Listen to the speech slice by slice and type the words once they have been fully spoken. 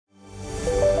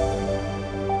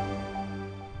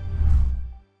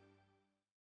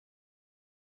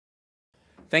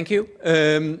Thank you.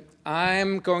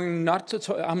 I'm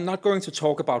not going to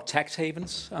talk about tax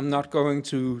havens. I'm not going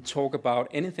to talk about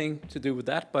anything to do with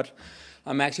that, but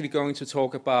I'm actually going to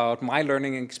talk about my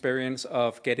learning experience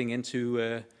of getting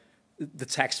into the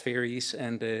tax fairies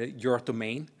and your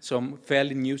domain. So I'm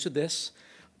fairly new to this.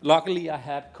 Luckily, I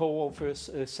had co-authors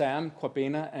Sam,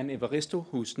 Corbena, and Evaristo,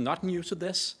 who's not new to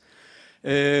this.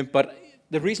 But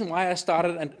the reason why I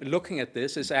started looking at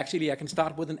this is actually I can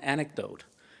start with an anecdote.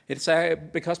 It's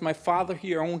because my father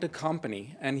here owned a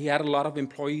company, and he had a lot of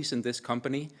employees in this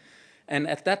company. And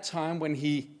at that time, when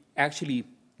he actually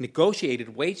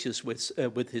negotiated wages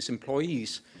with his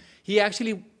employees, he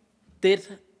actually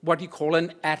did what you call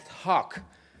an ad hoc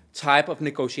type of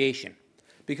negotiation,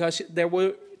 because there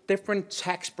were different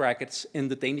tax brackets in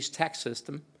the Danish tax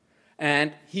system,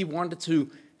 and he wanted to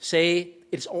say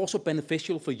it's also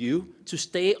beneficial for you to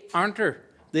stay under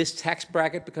this tax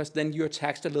bracket, because then you're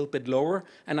taxed a little bit lower,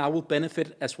 and I will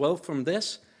benefit as well from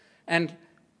this. And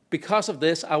because of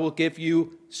this, I will give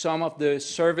you some of the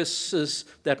services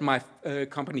that my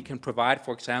company can provide,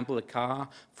 for example, a car,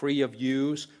 free of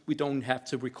use, we don't have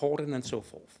to record it, and so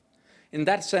forth. In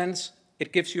that sense,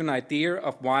 it gives you an idea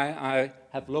of why I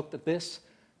have looked at this,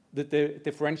 the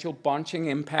differential bunching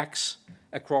impacts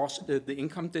across the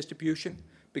income distribution,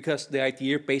 because the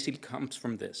idea basically comes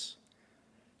from this.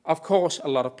 Of course, a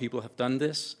lot of people have done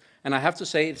this, and I have to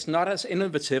say it's not as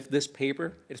innovative, this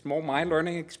paper. It's more my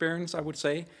learning experience, I would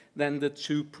say, than the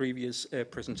two previous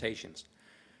presentations.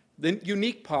 The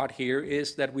unique part here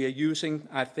is that we are using,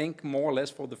 I think, more or less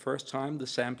for the first time, the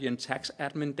Zambian tax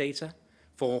admin data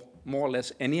for more or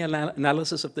less any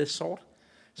analysis of this sort.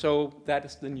 So that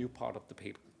is the new part of the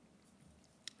paper.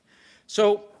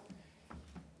 So,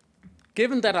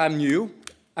 given that I'm new,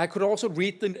 I could also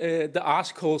read the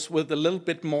articles with a little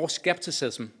bit more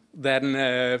skepticism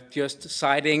than just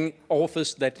citing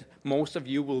authors that most of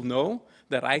you will know,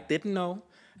 that I didn't know,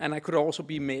 and I could also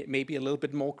be maybe a little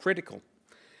bit more critical.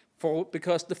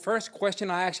 Because the first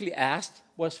question I actually asked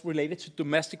was related to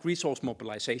domestic resource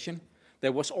mobilization.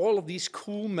 There was all of these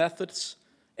cool methods,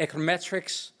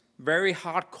 econometrics, very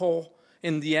hardcore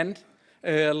in the end,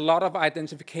 a lot of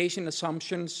identification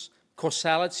assumptions,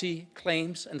 causality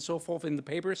claims, and so forth in the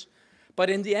papers. But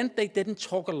in the end, they didn't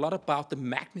talk a lot about the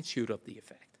magnitude of the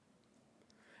effect.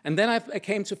 And then I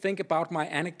came to think about my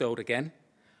anecdote again.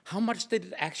 How much did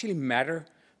it actually matter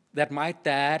that my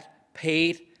dad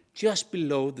paid just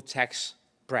below the tax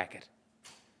bracket?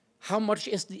 How much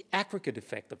is the aggregate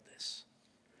effect of this?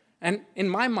 And in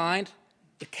my mind,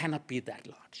 it cannot be that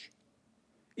large.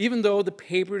 Even though the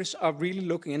papers are really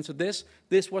looking into this,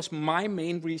 this was my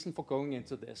main reason for going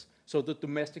into this, so the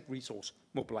domestic resource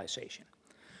mobilization.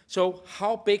 So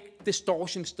how big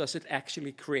distortions does it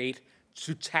actually create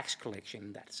to tax collection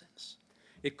in that sense?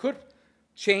 It could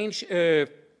change, or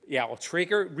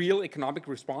trigger real economic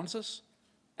responses,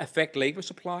 affect labor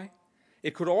supply.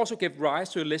 It could also give rise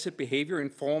to illicit behavior in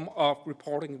form of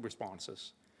reporting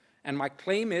responses. And my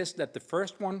claim is that the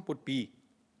first one would be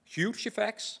huge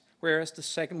effects, whereas the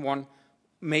second one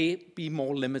may be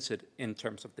more limited in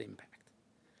terms of the impact.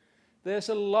 There's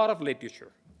a lot of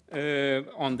literature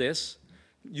on this,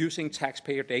 using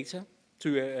taxpayer data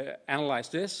to analyze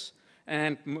this,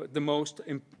 and the most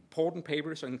important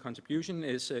papers on contribution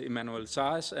is Emmanuel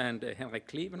Saez and Henrik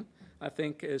Kleven, I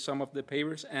think some of the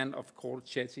papers, and of course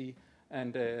Chetty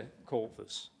and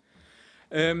co-authors.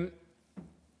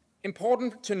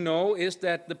 Important to know is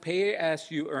that the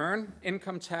pay-as-you-earn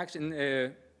income tax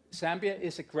in Zambia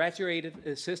is a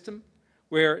graduated system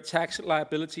where tax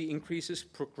liability increases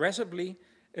progressively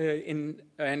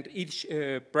and each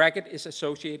bracket is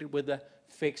associated with a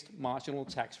fixed marginal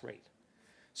tax rate.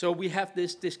 So we have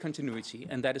this discontinuity,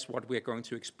 and that is what we are going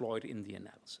to exploit in the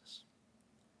analysis.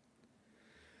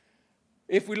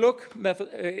 If we look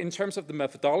in terms of the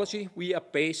methodology, we are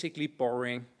basically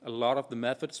borrowing a lot of the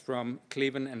methods from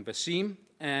Kleven and Wasim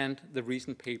and the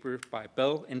recent paper by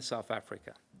Bell in South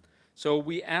Africa. So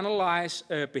we analyze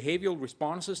behavioral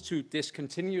responses to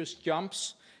discontinuous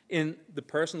jumps in the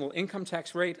personal income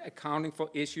tax rate, accounting for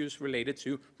issues related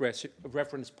to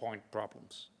reference point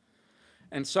problems.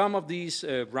 And some of these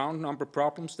round number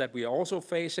problems that we are also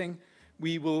facing,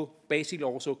 we will basically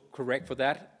also correct for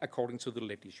that according to the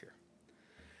literature.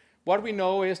 What we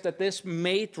know is that this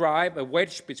may drive a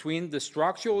wedge between the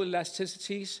structural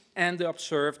elasticities and the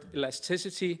observed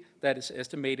elasticity that is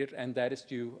estimated, and that is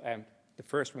due, and the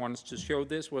first ones to show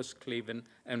this was Kleven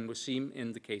and Wasim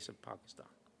in the case of Pakistan.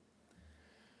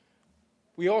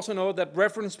 We also know that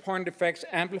reference point effects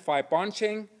amplify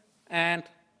bunching, and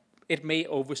it may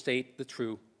overstate the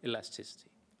true elasticity,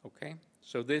 okay?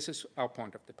 So this is our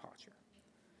point of departure.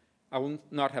 I will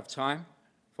not have time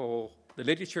for the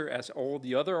literature as all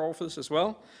the other authors as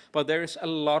well, but there is a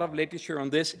lot of literature on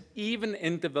this, even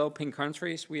in developing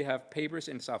countries. We have papers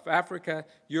in South Africa,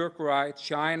 Uruguay,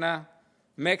 China,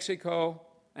 Mexico,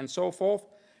 and so forth.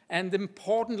 And the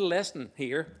important lesson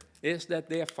here is that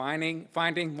they are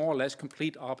finding more or less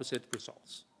complete opposite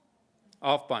results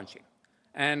of bunching.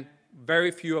 And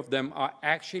very few of them are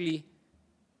actually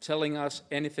telling us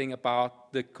anything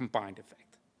about the combined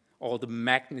effect or the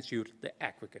magnitude, the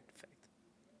aggregate effect.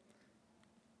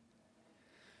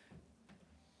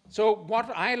 So what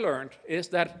I learned is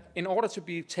that in order to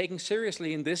be taken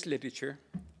seriously in this literature,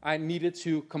 I needed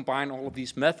to combine all of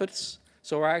these methods.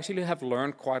 So I actually have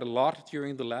learned quite a lot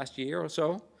during the last year or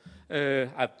so.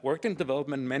 I've worked in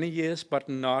development many years, but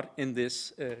not in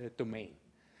this domain.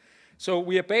 So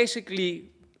we are basically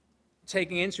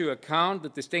taking into account the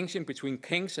distinction between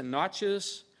kinks and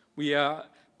notches. We are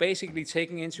basically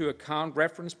taking into account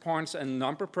reference points and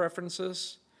number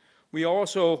preferences. We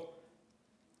also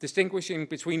distinguishing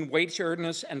between wage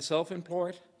earners and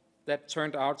self-employed. That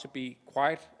turned out to be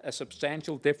quite a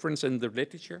substantial difference in the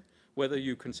literature, whether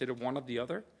you consider one or the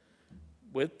other,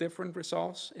 with different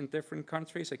results in different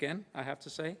countries, again, I have to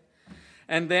say.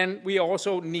 And then we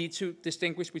also need to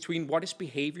distinguish between what is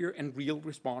behavior and real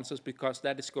responses, because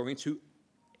that is going to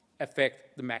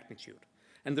affect the magnitude.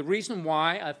 And the reason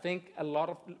why I think a lot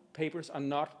of papers are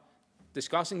not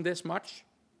discussing this much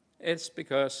is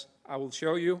because I will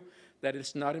show you that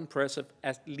it's not impressive,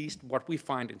 at least what we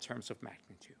find in terms of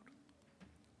magnitude.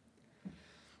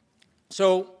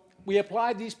 So we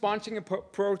applied these bunching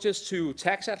approaches to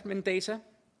tax admin data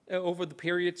over the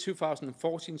period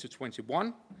 2014 to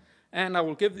 21, and I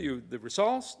will give you the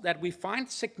results that we find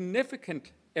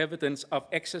significant evidence of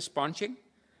excess bunching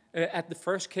at the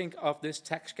first kink of this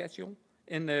tax schedule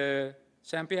in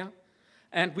Zambia,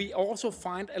 and we also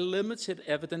find a limited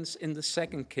evidence in the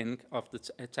second kink of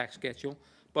the tax schedule,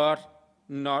 but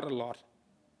not a lot,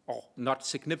 or not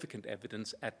significant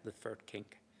evidence at the third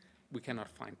kink. We cannot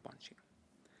find bunching.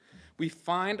 We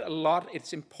find a lot,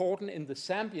 it's important in the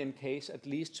Zambian case at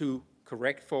least to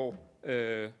correct for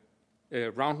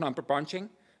round number bunching,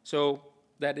 so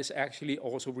that is actually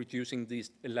also reducing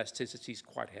these elasticities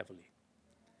quite heavily.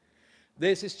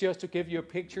 This is just to give you a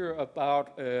picture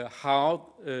about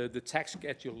how the tax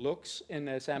schedule looks in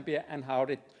Zambia and how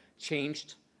it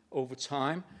changed over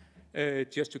time.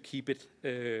 Just to keep it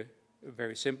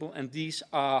very simple. And these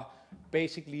are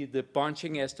basically the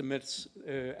bunching estimates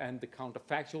and the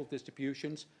counterfactual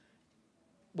distributions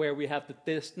where we have the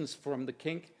distance from the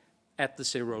kink at the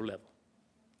 0 level.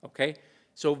 Okay?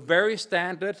 So very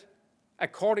standard.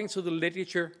 According to the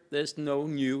literature, there's no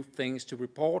new things to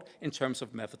report in terms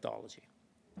of methodology.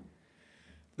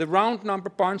 The round number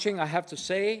bunching, I have to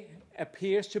say,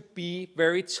 appears to be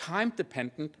very time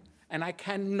dependent, and I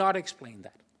cannot explain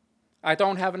that. I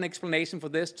don't have an explanation for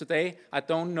this today. I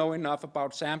don't know enough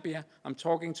about Zambia. I'm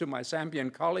talking to my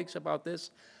Zambian colleagues about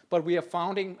this. But we are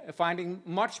finding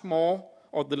much more,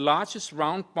 or the largest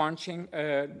round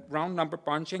number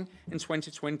bunching in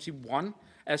 2021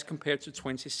 as compared to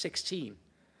 2016.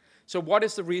 So what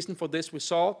is the reason for this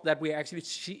result? That we're actually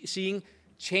seeing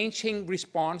changing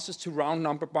responses to round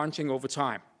number bunching over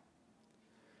time.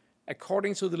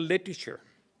 According to the literature,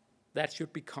 that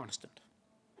should be constant.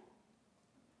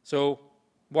 So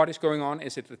what is going on?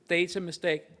 Is it a data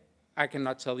mistake? I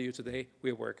cannot tell you today.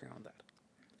 We're working on that.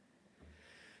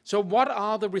 So what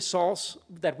are the results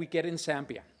that we get in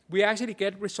Zambia? We actually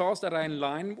get results that are in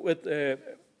line with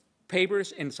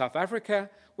papers in South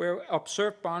Africa, where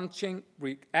observed bunching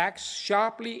reacts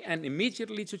sharply and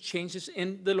immediately to changes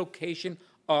in the location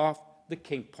of the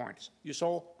kink points. You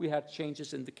saw we had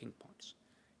changes in the kink points.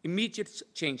 Immediate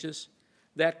changes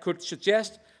that could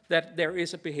suggest that there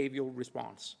is a behavioral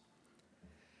response.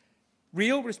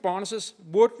 Real responses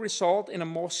would result in a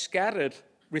more scattered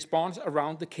response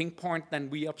around the kink point than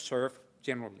we observe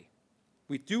generally.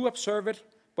 We do observe it,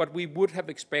 but we would have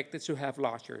expected to have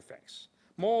larger effects.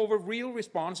 Moreover, real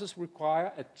responses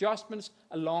require adjustments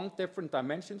along different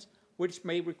dimensions, which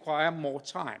may require more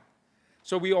time.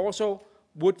 So we also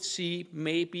would see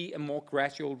maybe a more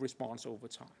gradual response over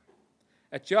time.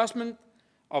 Adjustment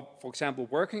of, for example,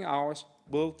 working hours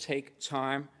will take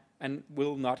time and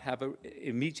will not have an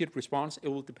immediate response. It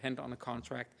will depend on a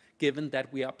contract, given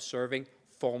that we are observing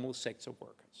formal sector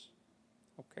workers.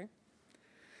 Okay?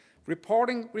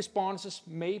 Reporting responses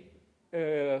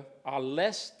are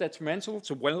less detrimental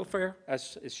to welfare,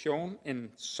 as is shown in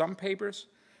some papers,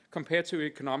 compared to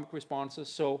economic responses,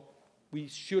 so we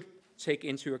should take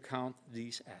into account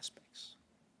these aspects.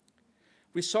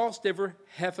 Results differ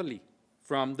heavily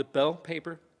from the Bell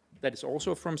paper, that is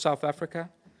also from South Africa,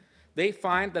 They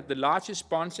find that the largest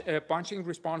bunching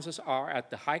responses are at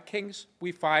the high kinks.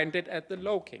 We find it at the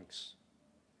low kinks.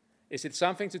 Is it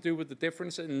something to do with the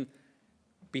difference in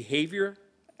behavior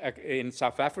in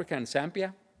South Africa and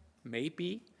Zambia?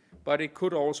 Maybe, but it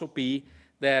could also be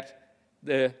that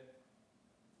the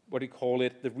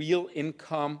real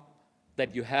income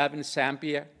that you have in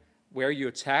Zambia, where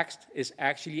you're taxed, is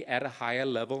actually at a higher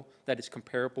level that is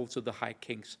comparable to the high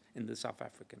kinks in the South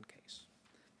African case.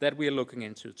 That we are looking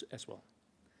into as well.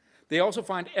 They also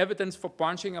find evidence for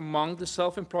bunching among the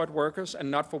self-employed workers and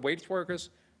not for wage workers.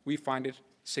 We find it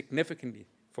significantly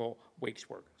for wage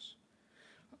workers.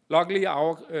 Luckily,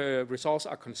 our results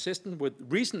are consistent with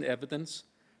recent evidence,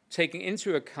 taking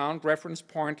into account reference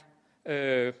point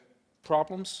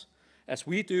problems, as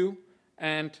we do,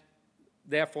 and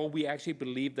therefore we actually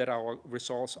believe that our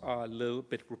results are a little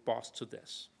bit robust to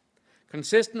this.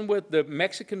 Consistent with the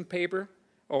Mexican paper,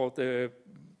 or the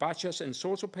Bachas and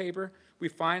Soto paper, we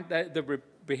find that the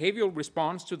behavioral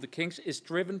response to the kinks is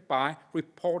driven by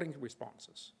reporting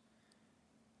responses.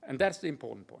 And that's the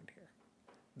important point here.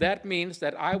 That means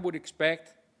that I would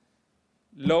expect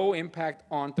low impact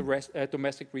on the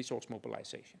domestic resource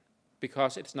mobilization,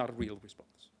 because it's not a real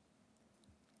response.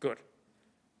 Good.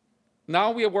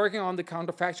 Now we are working on the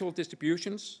counterfactual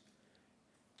distributions,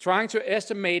 trying to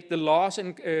estimate the loss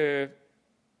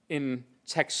in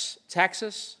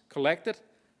taxes collected,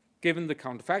 given the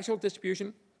counterfactual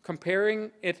distribution,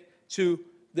 comparing it to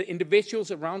the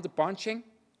individuals around the bunching,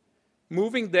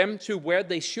 moving them to where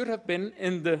they should have been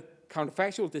in the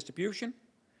counterfactual distribution,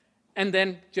 and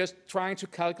then just trying to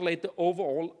calculate the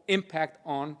overall impact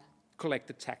on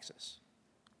collected taxes.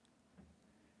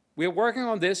 We are working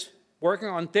on this, working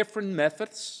on different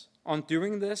methods on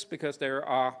doing this, because there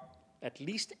are at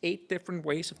least 8 different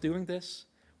ways of doing this.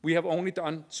 We have only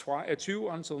done 2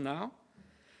 until now.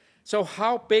 So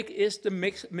how big is the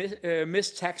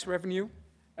missed tax revenue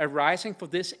arising for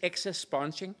this excess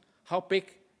bunching? How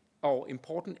big or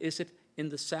important is it in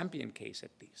the Zambian case,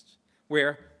 at least,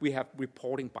 where we have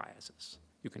reporting biases,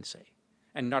 you can say,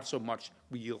 and not so much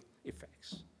real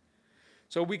effects?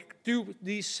 So we do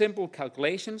these simple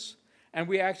calculations, and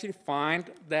we actually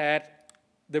find that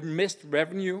the missed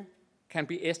revenue can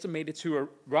be estimated to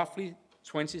roughly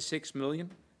 26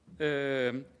 million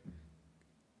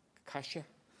kasha,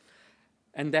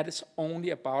 and that is only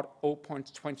about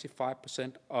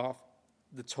 0.25% of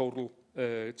the total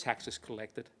taxes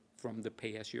collected from the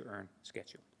pay-as-you-earn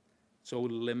schedule. So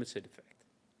limited effect.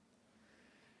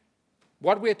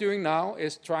 What we're doing now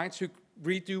is trying to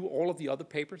redo all of the other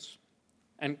papers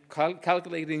and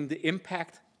calculating the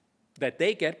impact that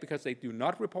they get, because they do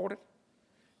not report it,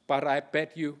 but I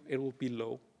bet you it will be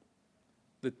low,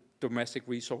 the domestic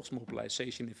resource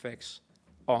mobilization effects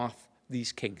of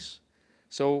these kinks.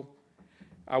 So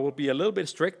I will be a little bit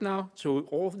strict now to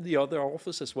all of the other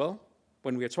authors as well.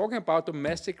 When we are talking about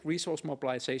domestic resource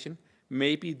mobilization,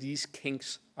 maybe these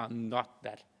kinks are not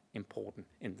that important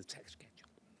in the tax schedule.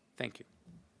 Thank you.